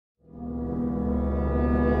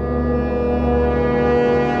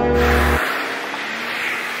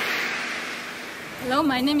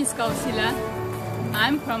name is Kausila.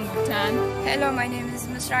 I'm from Bhutan. Hello, my name is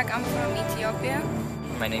Misrak. I'm from Ethiopia.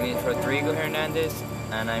 My name is Rodrigo Hernandez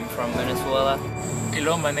and I'm from Venezuela.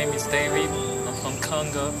 Hello, my name is David. I'm from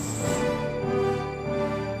Congo.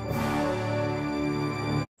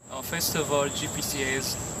 First of all, GPC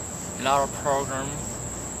has a lot of program,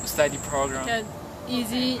 study program. It has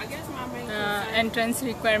easy entrance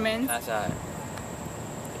requirements. Has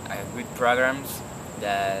good programs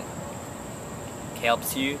that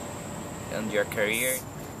helps you in your career.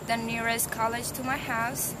 The nearest college to my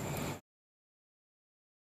house.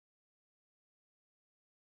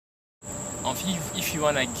 If you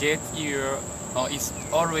want to get here, it's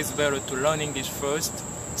always better to learn English first,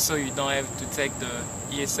 so you don't have to take the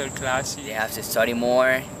ESL classes. They have to study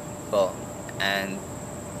more, and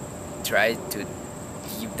try to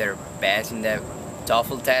give their best in the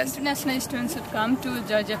TOEFL test. International students should come to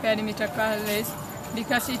Georgia Perimeter College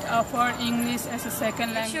because it offers English as a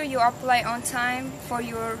second language. Make sure you apply on time for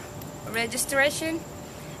your registration.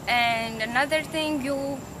 And another thing,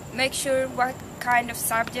 you make sure what kind of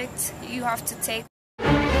subjects you have to take.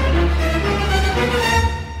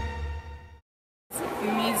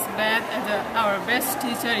 Miss Beth, our best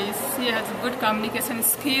teacher, she has a good communication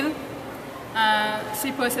skill.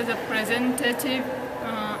 She possesses a presentative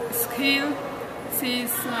skill. She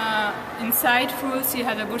is insightful. She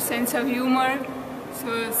has a good sense of humor.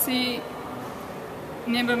 So she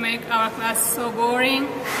never make our class so boring.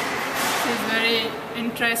 She's very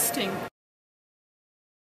interesting.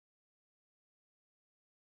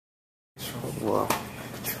 Well,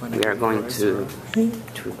 we are going to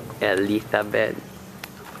Elizabeth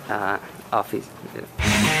office.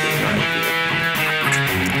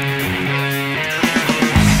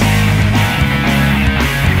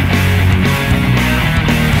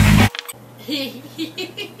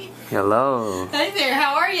 Hello. Hey there,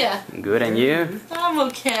 how are you? Good, and you? I'm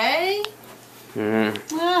okay.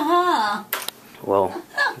 Well,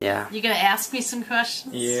 yeah. You gonna ask me some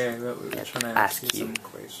questions? Yeah, we're trying to ask you some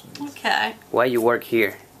questions. Okay. Why you work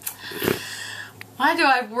here? Why do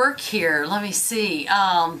I work here? Let me see.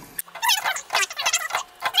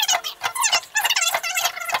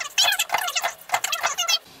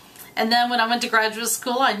 And then when I went to graduate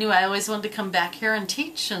school, I knew I always wanted to come back here and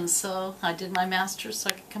teach, and so I did my master's so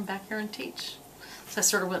I could come back here and teach. So I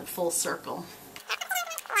sort of went full circle.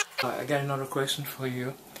 I got another question for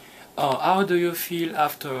you. How do you feel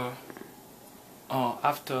after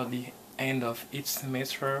the end of each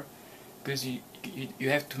semester? Because you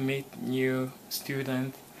have to meet new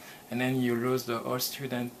students and then you lose the old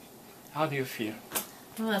student. How do you feel?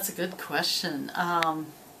 Well, that's a good question.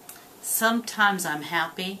 Sometimes I'm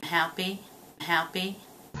happy.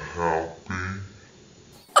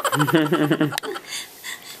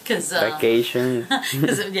 Cause, vacation.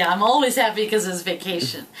 Yeah, I'm always happy because it's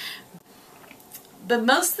vacation. But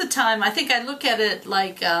most of the time, I think I look at it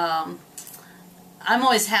like I'm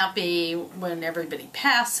always happy when everybody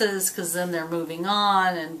passes, because then they're moving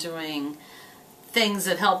on and doing things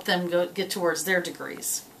that help them get towards their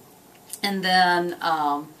degrees. And then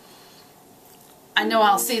I know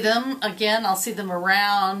I'll see them again, I'll see them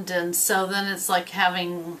around, and so then it's like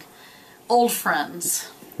having old friends.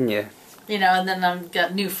 Yeah. You know, and then I've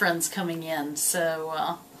got new friends coming in.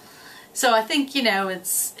 So so I think, you know,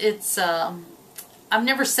 it's I'm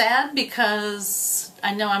never sad because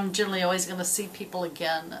I know I'm generally always going to see people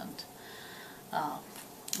again, and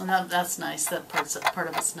that's nice. That part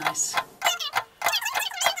of it's nice.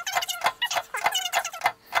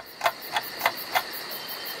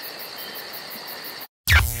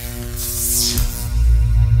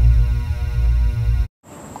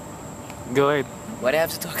 Go ahead. What I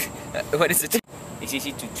have to talk? What is it? It's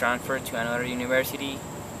easy to transfer to another university.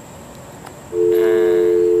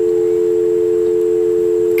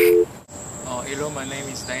 Hello, my name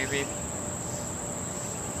is David.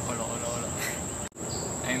 Hola.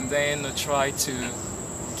 And then try to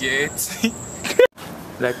get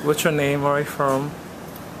like, what's your name? Where are you from?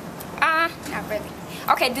 Not really.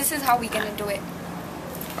 Okay, this is how we're gonna do it.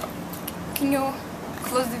 Can you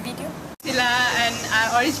close the video? And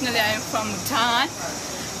originally I'm from Bhutan,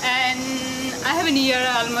 and I have been here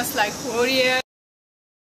almost like 4 years.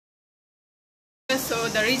 So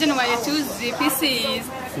the reason why I choose GPC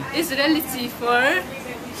is really cheaper,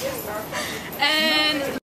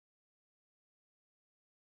 and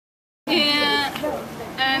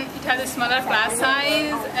it has a smaller class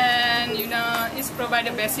size, and you know, it's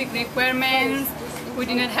provided basic requirements. We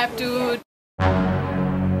did not have to